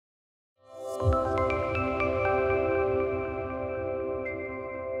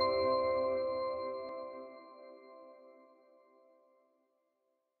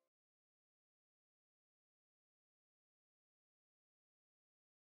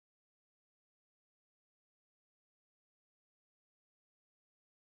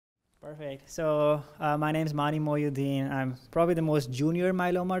Perfect. So my name is Manni Mohyuddin. I'm probably the most junior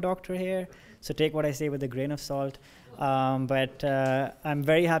myeloma doctor here, so take what I say with a grain of salt. But I'm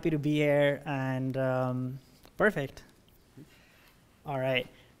very happy to be here, and perfect. All right.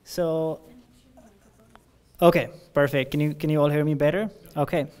 So, okay, perfect. Can you all hear me better?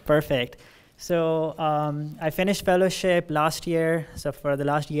 Okay, perfect. So I finished fellowship last year. So for the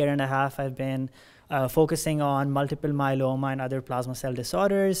last year and a half, I've been focusing on multiple myeloma and other plasma cell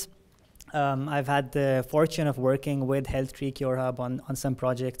disorders. I've had the fortune of working with HealthTree Cure Hub on some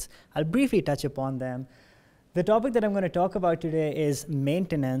projects. I'll briefly touch upon them. The topic that I'm going to talk about today is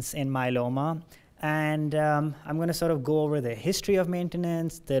maintenance in myeloma. And I'm going to sort of go over the history of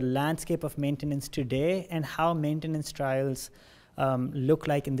maintenance, the landscape of maintenance today, and how maintenance trials look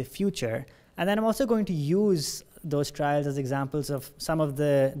like in the future. And then I'm also going to use those trials as examples of some of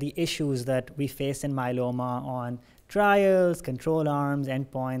the issues that we face in myeloma on trials, control arms,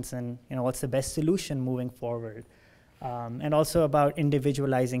 endpoints, and what's the best solution moving forward. And also about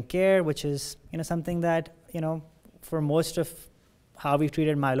individualizing care, which is something that for most of how we've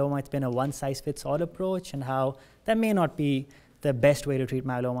treated myeloma, it's been a one-size-fits-all approach, and how that may not be the best way to treat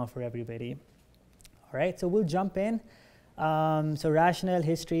myeloma for everybody. All right, so we'll jump in. So rationale,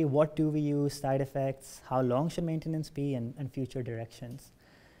 history, what do we use, side effects, how long should maintenance be, and future directions.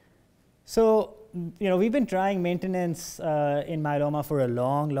 So, we've been trying maintenance in myeloma for a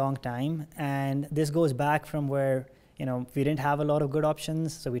long, long time, and this goes back from where, we didn't have a lot of good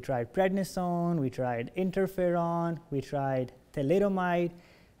options. So we tried prednisone, we tried interferon, we tried thalidomide.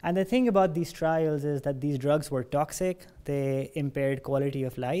 And the thing about these trials is that these drugs were toxic, they impaired quality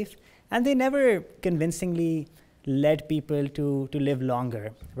of life, and they never convincingly led people to live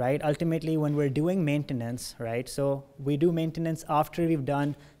longer, right? Ultimately, when we're doing maintenance, right? So we do maintenance after we've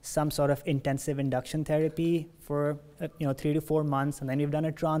done some sort of intensive induction therapy for 3 to 4 months, and then you've done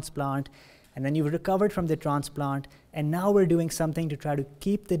a transplant, and then you've recovered from the transplant, and now we're doing something to try to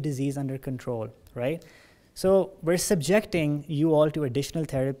keep the disease under control, right? So we're subjecting you all to additional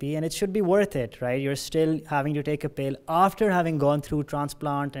therapy, and it should be worth it, right? You're still having to take a pill after having gone through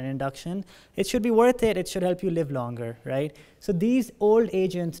transplant and induction. It should be worth it. It should help you live longer, right? So these old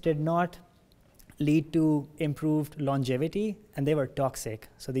agents did not lead to improved longevity, and they were toxic.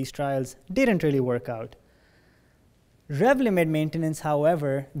 So these trials didn't really work out. Revlimid maintenance,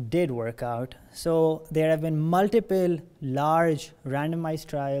 however, did work out. So there have been multiple large randomized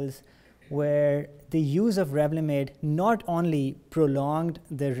trials where the use of Revlimid not only prolonged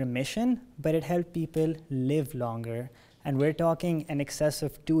the remission, but it helped people live longer. And we're talking in excess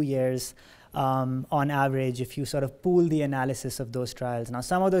of 2 years on average if you sort of pool the analysis of those trials. Now,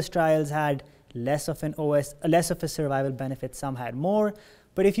 some of those trials had less of a survival benefit, some had more.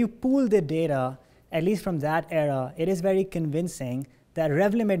 But if you pool the data, at least from that era, it is very convincing that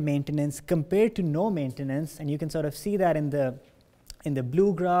Revlimid maintenance compared to no maintenance, and you can sort of see that in the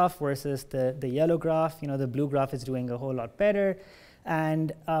blue graph versus the yellow graph, the blue graph is doing a whole lot better.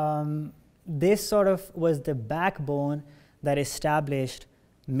 And this sort of was the backbone that established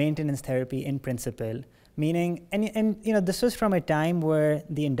maintenance therapy in principle. Meaning, and this was from a time where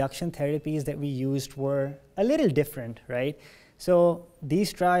the induction therapies that we used were a little different, right? So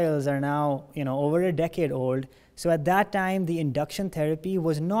these trials are now, over a decade old. So at that time, the induction therapy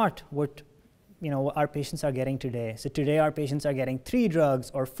was not what our patients are getting today. So today our patients are getting 3 drugs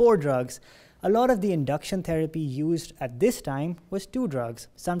or 4 drugs. A lot of the induction therapy used at this time was 2 drugs,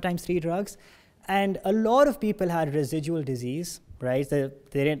 sometimes 3 drugs. And a lot of people had residual disease, right?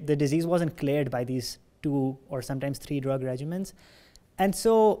 The disease wasn't cleared by these 2 or sometimes 3 drug regimens. And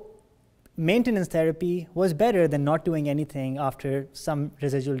so maintenance therapy was better than not doing anything after some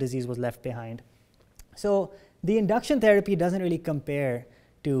residual disease was left behind. So the induction therapy doesn't really compare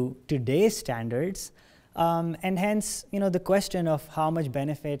to today's standards, and hence, the question of how much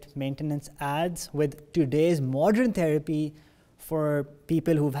benefit maintenance adds with today's modern therapy for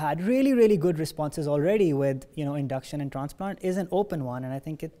people who've had really, really good responses already with, induction and transplant is an open one, and I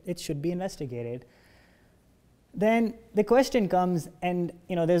think it should be investigated. Then the question comes, and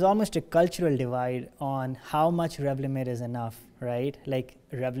there's almost a cultural divide on how much Revlimid is enough, right? Like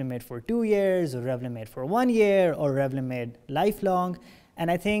Revlimid for 2 years, or Revlimid for 1 year, or Revlimid lifelong. And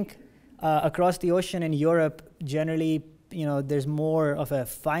I think across the ocean in Europe, generally, there's more of a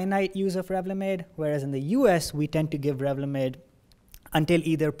finite use of Revlimid, whereas in the US, we tend to give Revlimid until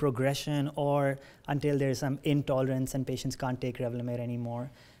either progression or until there's some intolerance and patients can't take Revlimid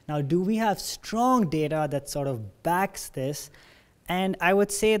anymore. Now, do we have strong data that sort of backs this? And I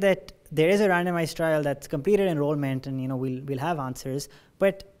would say that there is a randomized trial that's completed enrollment, and we'll have answers.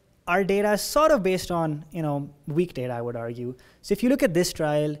 But our data is sort of based on weak data, I would argue. So if you look at this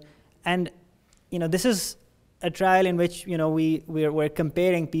trial, And this is a trial in which we're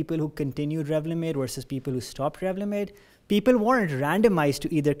comparing people who continued Revlimid versus people who stopped Revlimid. People weren't randomized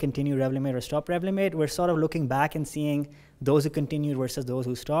to either continue Revlimid or stop Revlimid. We're sort of looking back and seeing those who continued versus those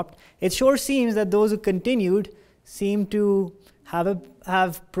who stopped. It sure seems that those who continued seem to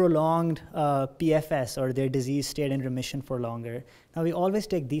have prolonged PFS, or their disease stayed in remission for longer. Now, we always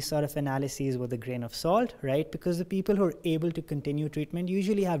take these sort of analyses with a grain of salt, right? Because the people who are able to continue treatment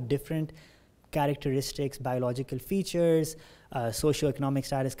usually have different characteristics, biological features, socioeconomic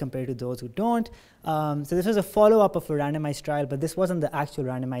status compared to those who don't. So this was a follow-up of a randomized trial, but this wasn't the actual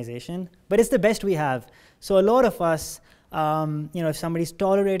randomization. But it's the best we have. So a lot of us, if somebody's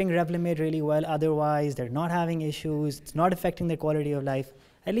tolerating Revlimid really well, otherwise they're not having issues, it's not affecting their quality of life,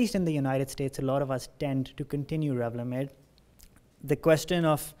 at least in the United States, a lot of us tend to continue Revlimid. The question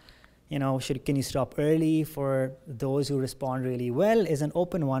of, can you stop early for those who respond really well is an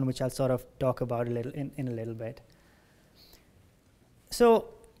open one, which I'll sort of talk about in a little bit. So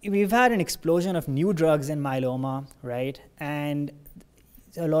we've had an explosion of new drugs in myeloma, right? And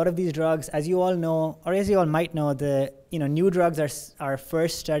a lot of these drugs, as you all know, or as you all might know, new drugs are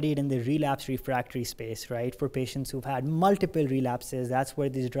first studied in the relapse refractory space, right? For patients who've had multiple relapses, that's where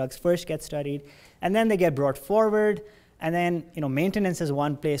these drugs first get studied. And then they get brought forward. And then, maintenance is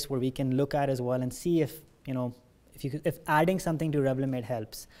one place where we can look at as well and see if adding something to Revlimid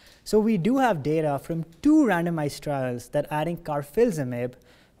helps. So we do have data from 2 randomized trials that adding carfilzomib,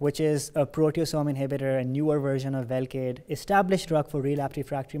 which is a proteasome inhibitor, a newer version of Velcade, established drug for relapsed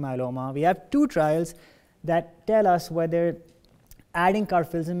refractory myeloma. We have 2 trials that tell us whether adding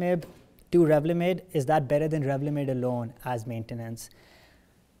carfilzomib to Revlimid, is that better than Revlimid alone as maintenance?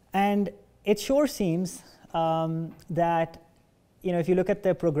 And it sure seems that if you look at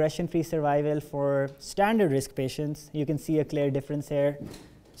the progression-free survival for standard risk patients, you can see a clear difference here.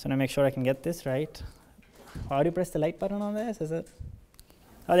 So I'm going to make sure I can get this right. How do you press the light button on this? Is it?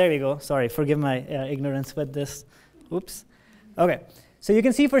 Oh, there we go. Sorry, forgive my ignorance with this. Oops. OK. So you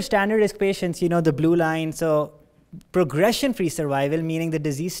can see for standard risk patients, the blue line. So progression-free survival, meaning the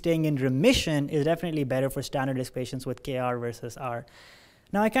disease staying in remission, is definitely better for standard risk patients with KR versus R.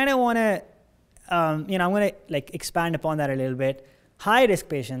 Now, I kind of want to I'm going to expand upon that a little bit. High-risk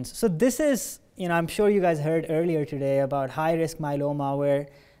patients. So this is, I'm sure you guys heard earlier today about high-risk myeloma, where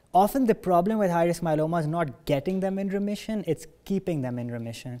often the problem with high-risk myeloma is not getting them in remission, it's keeping them in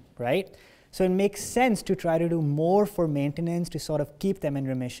remission, right? So it makes sense to try to do more for maintenance to sort of keep them in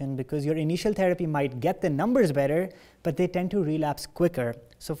remission, because your initial therapy might get the numbers better, but they tend to relapse quicker.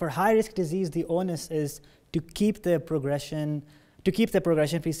 So for high-risk disease, the onus is to keep the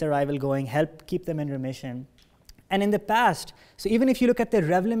progression-free survival going, help keep them in remission. And in the past, so even if you look at the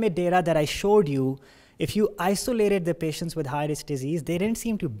Revlimid data that I showed you, if you isolated the patients with high-risk disease, they didn't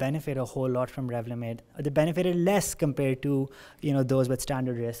seem to benefit a whole lot from Revlimid. They benefited less compared to those with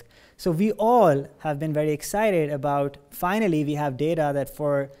standard risk. So we all have been very excited about, finally, we have data that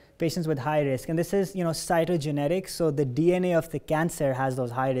for patients with high risk, and this is cytogenetics, so the DNA of the cancer has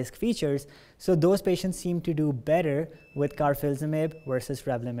those high-risk features. So those patients seem to do better with carfilzomib versus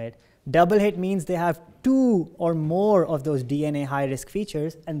Revlimid. Double hit means they have 2 or more of those DNA high-risk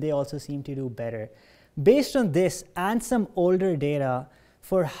features, and they also seem to do better. Based on this and some older data,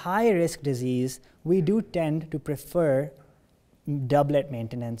 for high-risk disease, we do tend to prefer doublet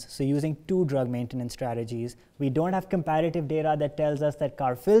maintenance, so using 2 drug maintenance strategies. We don't have comparative data that tells us that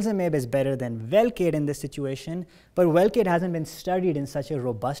carfilzomib is better than Velcade in this situation, but Velcade hasn't been studied in such a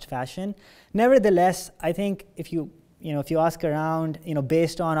robust fashion. Nevertheless, I think if you ask around,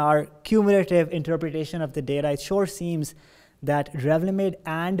 based on our cumulative interpretation of the data, it sure seems that Revlimid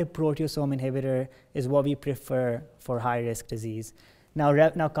and a proteasome inhibitor is what we prefer for high-risk disease. Now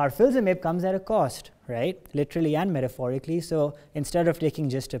carfilzomib comes at a cost, right? Literally and metaphorically. So instead of taking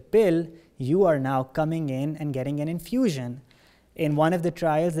just a pill, you are now coming in and getting an infusion. In one of the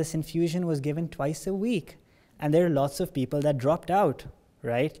trials, this infusion was given twice a week. And there are lots of people that dropped out,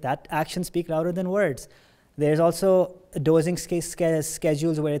 right? That actions speak louder than words. There's also dosing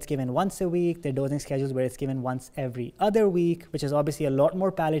schedules where it's given once a week. There are dosing schedules where it's given once every other week, which is obviously a lot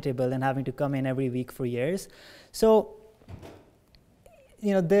more palatable than having to come in every week for years. So,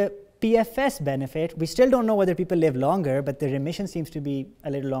 the PFS benefit, we still don't know whether people live longer, but the remission seems to be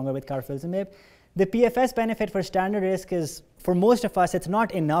a little longer with carfilzomib. The PFS benefit for standard risk is, for most of us, it's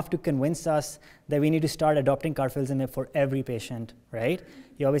not enough to convince us that we need to start adopting carfilzomib for every patient, right?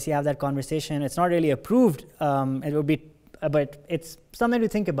 You obviously have that conversation. It's not really approved. It would be, but it's something to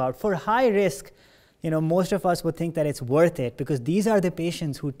think about. For high risk, most of us would think that it's worth it because these are the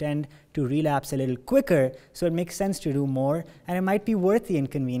patients who tend to relapse a little quicker, so it makes sense to do more, and it might be worth the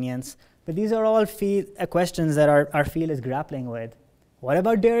inconvenience. But these are all questions that our field is grappling with. What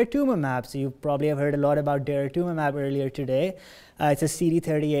about daratumumab? So you probably have heard a lot about daratumumab earlier today. It's a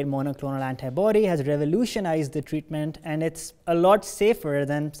CD38 monoclonal antibody, has revolutionized the treatment, and it's a lot safer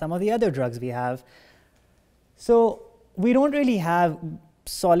than some of the other drugs we have. So we don't really have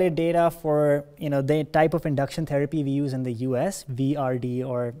solid data for the type of induction therapy we use in the US, VRD,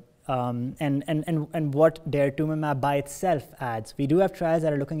 or and what daratumumab by itself adds. We do have trials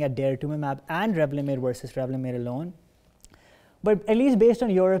that are looking at daratumumab and Revlimid versus Revlimid alone. But at least based on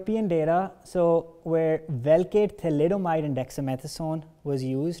European data, so where Velcade, thalidomide, and dexamethasone was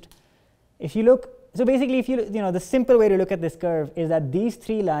used, if you look, so basically, if the simple way to look at this curve is that these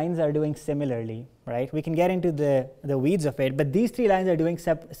three lines are doing similarly, right? We can get into the weeds of it, but these three lines are doing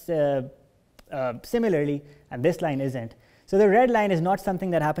similarly, and this line isn't. So the red line is not something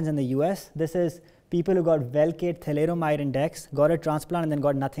that happens in the US. This is people who got Velcade, thalidomide, and dex, got a transplant, and then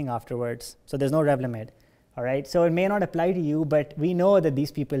got nothing afterwards. So there's no Revlimid. All right, so it may not apply to you, but we know that these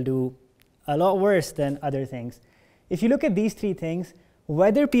people do a lot worse than other things. If you look at these three things,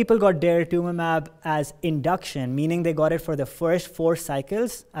 whether people got daratumumab as induction, meaning they got it for the first 4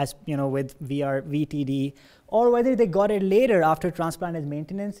 cycles, as with VTD, or whether they got it later after transplant as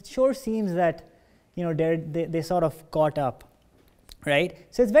maintenance, it sure seems that they sort of caught up, right?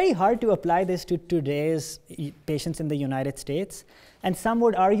 So it's very hard to apply this to today's patients in the United States. And some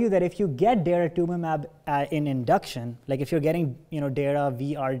would argue that if you get daratumumab in induction, like if you're getting dara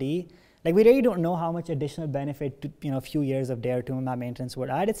VRD, like we really don't know how much additional benefit to a few years of daratumumab maintenance would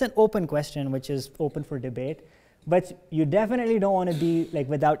add. It's an open question, which is open for debate. But you definitely don't want to be like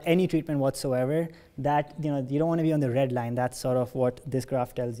without any treatment whatsoever. That you don't want to be on the red line. That's sort of what this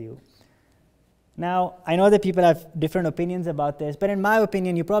graph tells you. Now, I know that people have different opinions about this, but in my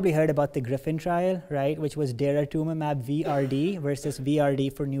opinion, you probably heard about the Griffin trial, right, which was daratumumab VRD versus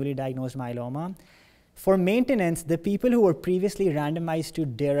VRD for newly diagnosed myeloma. For maintenance, the people who were previously randomized to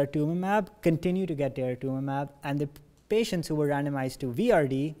daratumumab continue to get daratumumab, and the patients who were randomized to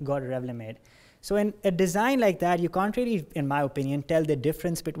VRD got Revlimid. So in a design like that, you can't really, in my opinion, tell the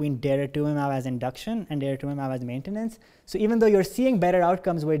difference between daratumumab as induction and daratumumab as maintenance. So even though you're seeing better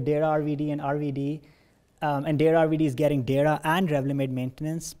outcomes with dara-RVD and RVD, and dara-RVD is getting dara and Revlimid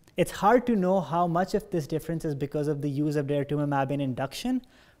maintenance, it's hard to know how much of this difference is because of the use of daratumumab in induction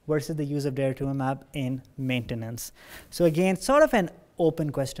versus the use of daratumumab in maintenance. So again, sort of an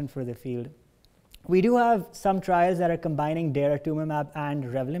open question for the field. We do have some trials that are combining daratumumab and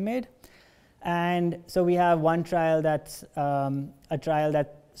Revlimid. And so we have one trial that's a trial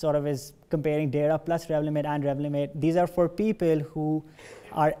that sort of is comparing dara plus Revlimid and Revlimid. These are for people who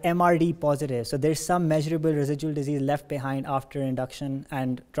are MRD positive. So there's some measurable residual disease left behind after induction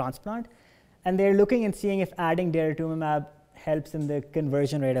and transplant. And they're looking and seeing if adding daratumumab helps in the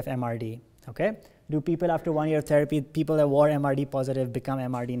conversion rate of MRD. Okay? Do people after 1 year of therapy, people that were MRD positive become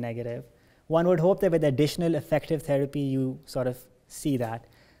MRD negative? One would hope that with additional effective therapy, you sort of see that.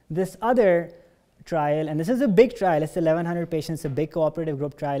 This other trial, and this is a big trial, it's 1,100 patients, a big cooperative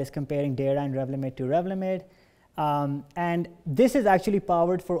group trial, is comparing dara and Revlimid to Revlimid. And this is actually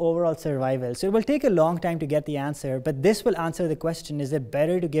powered for overall survival. So it will take a long time to get the answer, but this will answer the question, is it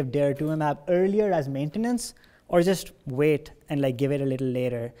better to give daratumumab earlier as maintenance or just wait and like give it a little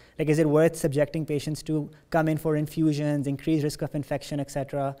later? Like, is it worth subjecting patients to come in for infusions, increased risk of infection,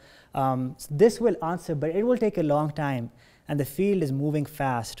 etc.? So this will answer, but it will take a long time. And the field is moving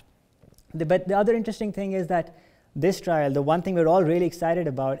fast. But the other interesting thing is that this trial, the one thing we're all really excited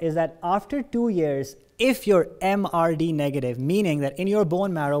about, is that after 2 years, if you're MRD negative, meaning that in your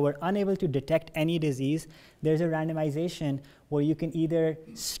bone marrow we're unable to detect any disease, there's a randomization where you can either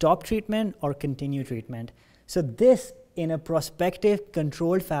stop treatment or continue treatment. So this, in a prospective,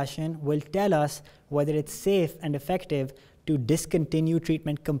 controlled fashion, will tell us whether it's safe and effective to discontinue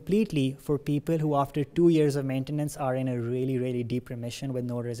treatment completely for people who after 2 years of maintenance are in a really, really deep remission with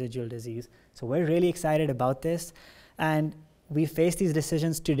no residual disease. So we're really excited about this. And we face these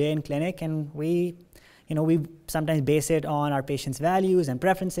decisions today in clinic, and we sometimes base it on our patients' values and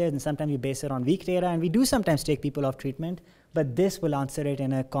preferences, and sometimes we base it on weak data, and we do sometimes take people off treatment, but this will answer it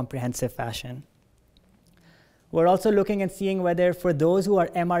in a comprehensive fashion. We're also looking and seeing whether for those who are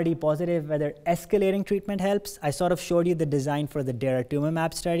MRD positive, whether escalating treatment helps. I sort of showed you the design for the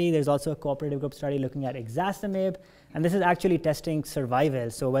daratumumab study. There's also a cooperative group study looking at ixazomib, and this is actually testing survival.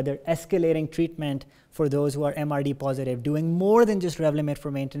 So whether escalating treatment for those who are MRD positive, doing more than just Revlimid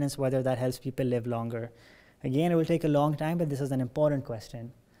for maintenance, whether that helps people live longer. Again, it will take a long time, but this is an important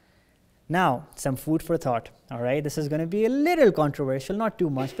question. Now, some food for thought, all right? This is going to be a little controversial, not too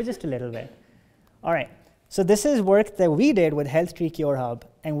much, but just a little bit. All right, so this is work that we did with HealthTree Cure Hub,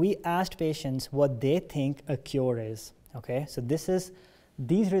 and we asked patients what they think a cure is, okay? So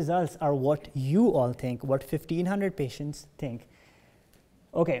these results are what you all think, what 1,500 patients think.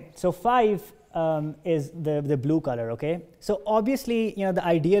 Okay, so 5 is the blue color, okay? So obviously, the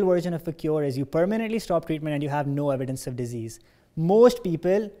ideal version of a cure is you permanently stop treatment and you have no evidence of disease. Most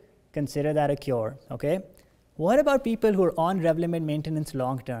people consider that a cure, okay? What about people who are on Revlimid maintenance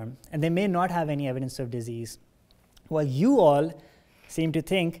long term and they may not have any evidence of disease? Well, you all seem to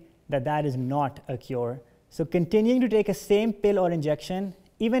think that that is not a cure. So continuing to take a same pill or injection,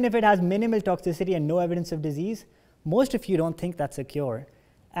 even if it has minimal toxicity and no evidence of disease, most of you don't think that's a cure.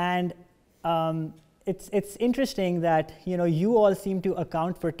 And it's interesting that you all seem to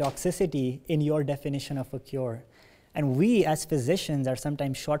account for toxicity in your definition of a cure. And we as physicians are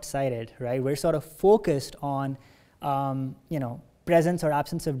sometimes short-sighted, right? We're sort of focused on presence or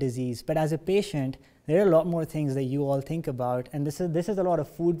absence of disease. But as a patient, there are a lot more things that you all think about. And this is a lot of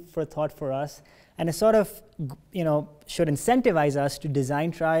food for thought for us. And it sort of should incentivize us to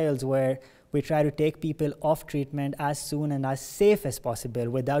design trials where we try to take people off treatment as soon and as safe as possible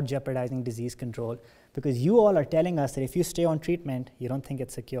without jeopardizing disease control. Because you all are telling us that if you stay on treatment, you don't think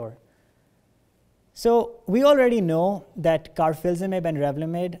it's a cure. So we already know that carfilzomib and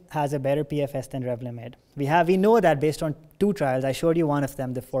Revlimid has a better PFS than Revlimid. We know that based on 2 trials. I showed you one of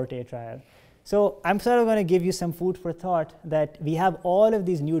them, the Forte trial. So I'm sort of going to give you some food for thought that we have all of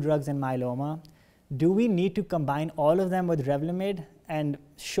these new drugs in myeloma. Do we need to combine all of them with Revlimid and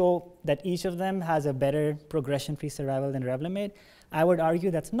show that each of them has a better progression-free survival than Revlimid? I would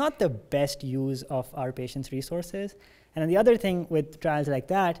argue that's not the best use of our patients' resources. And then the other thing with trials like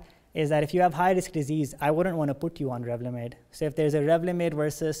that is that if you have high-risk disease, I wouldn't want to put you on Revlimid. So if there's a Revlimid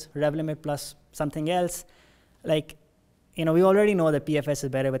versus Revlimid plus something else, we already know that PFS is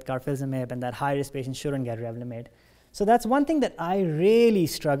better with carfilzomib and that high-risk patients shouldn't get Revlimid. So that's one thing that I really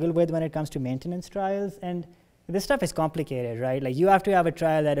struggle with when it comes to maintenance trials. And this stuff is complicated, right? You have to have a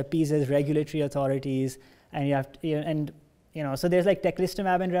trial that appeases regulatory authorities, and you have to, so there's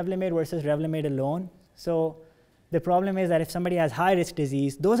teclistamab and Revlimid versus Revlimid alone. So the problem is that if somebody has high-risk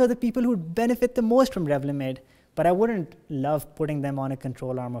disease, those are the people who benefit the most from Revlimid, but I wouldn't love putting them on a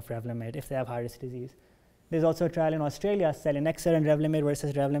control arm of Revlimid if they have high-risk disease. There's also a trial in Australia, selinexor and Revlimid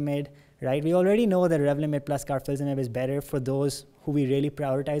versus Revlimid, right? We already know that Revlimid plus carfilzomib is better for those who we really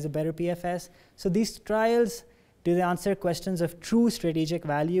prioritize a better PFS. So these trials, do they answer questions of true strategic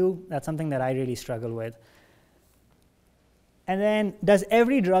value? That's something that I really struggle with. And then, does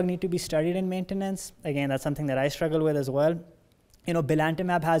every drug need to be studied in maintenance? Again, that's something that I struggle with as well.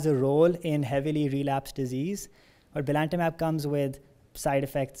 Belantamab has a role in heavily relapsed disease, but belantamab comes with side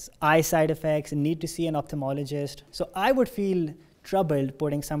effects, eye side effects, and need to see an ophthalmologist. So I would feel troubled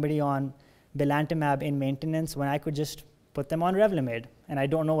putting somebody on belantamab in maintenance when I could just put them on Revlimid. And I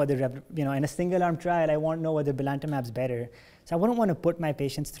don't know whether, in a single-arm trial, I won't know whether belantamab's better. So I wouldn't want to put my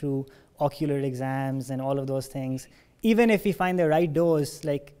patients through ocular exams and all of those things. Even if we find the right dose,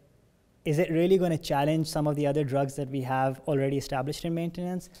 is it really going to challenge some of the other drugs that we have already established in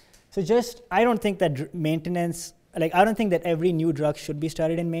maintenance? So I don't think that maintenance, I don't think that every new drug should be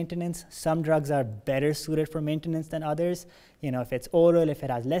studied in maintenance. Some drugs are better suited for maintenance than others. If it's oral, if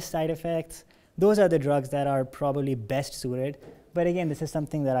it has less side effects, those are the drugs that are probably best suited. But again, this is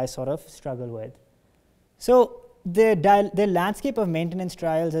something that I sort of struggle with. So the landscape of maintenance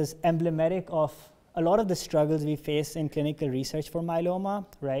trials is emblematic of a lot of the struggles we face in clinical research for myeloma,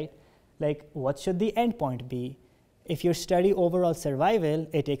 right? What should the endpoint be? If you study overall survival,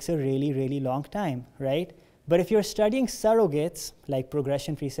 it takes a really, really long time, right? But if you're studying surrogates, like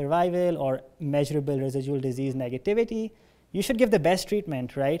progression-free survival or measurable residual disease negativity, you should give the best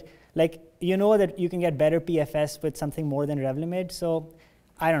treatment, right? You know that you can get better PFS with something more than Revlimid. So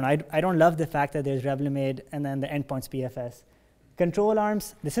I don't know. I don't love the fact that there's Revlimid and then the endpoint's PFS. Control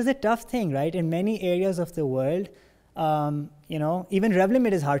arms, this is a tough thing, right? In many areas of the world, even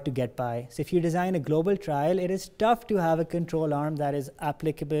Revlimid is hard to get by. So if you design a global trial, it is tough to have a control arm that is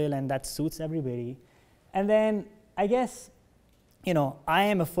applicable and that suits everybody. And then I guess, I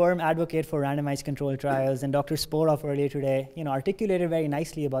am a firm advocate for randomized controlled trials, and Dr. Sporov earlier today, articulated very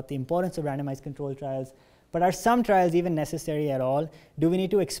nicely about the importance of randomized controlled trials. But are some trials even necessary at all? Do we need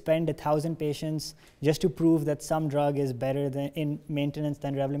to expend 1,000 patients just to prove that some drug is better in maintenance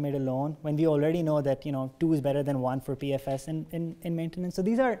than Revlimid alone, when we already know that 2 is better than 1 for PFS in maintenance? So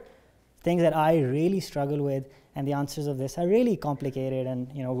these are things that I really struggle with, and the answers of this are really complicated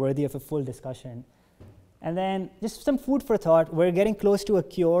and worthy of a full discussion. And then just some food for thought. We're getting close to a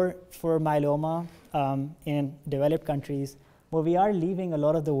cure for myeloma in developed countries, but we are leaving a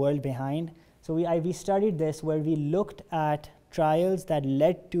lot of the world behind. So we studied this where we looked at trials that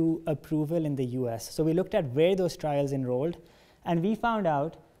led to approval in the US. So we looked at where those trials enrolled, and we found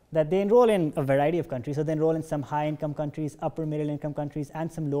out that they enroll in a variety of countries. So they enroll in some high-income countries, upper middle-income countries, and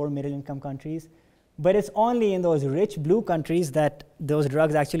some lower middle-income countries. But it's only in those rich blue countries that those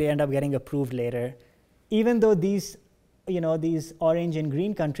drugs actually end up getting approved later. Even though these orange and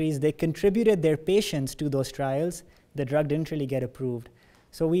green countries, they contributed their patients to those trials, the drug didn't really get approved.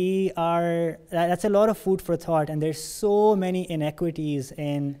 So that's a lot of food for thought, and there's so many inequities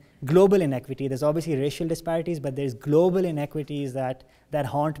in global inequity. There's obviously racial disparities, but there's global inequities that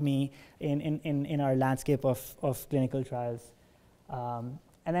haunt me in our landscape of clinical trials.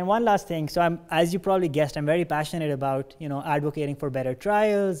 And then one last thing, so as you probably guessed, I'm very passionate about advocating for better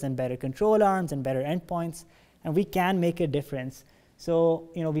trials and better control arms and better endpoints, and we can make a difference. So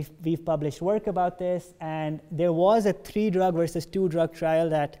we've published work about this, and there was a 3-drug versus 2-drug trial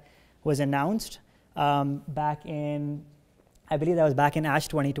that was announced back in, I believe that was back in ASH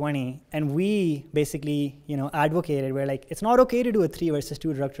 2020, and we basically advocated. We're like, it's not okay to do a 3 versus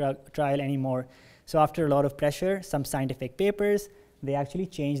 2-drug trial anymore. So after a lot of pressure, some scientific papers, they actually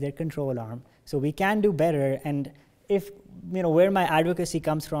changed their control arm. So we can do better, and if where my advocacy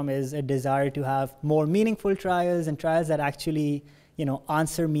comes from is a desire to have more meaningful trials and trials that actually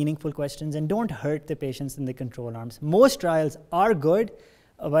answer meaningful questions and don't hurt the patients in the control arms. Most trials are good,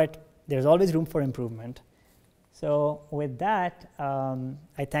 but there's always room for improvement. So with that,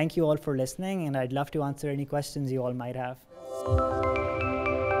 I thank you all for listening, and I'd love to answer any questions you all might have.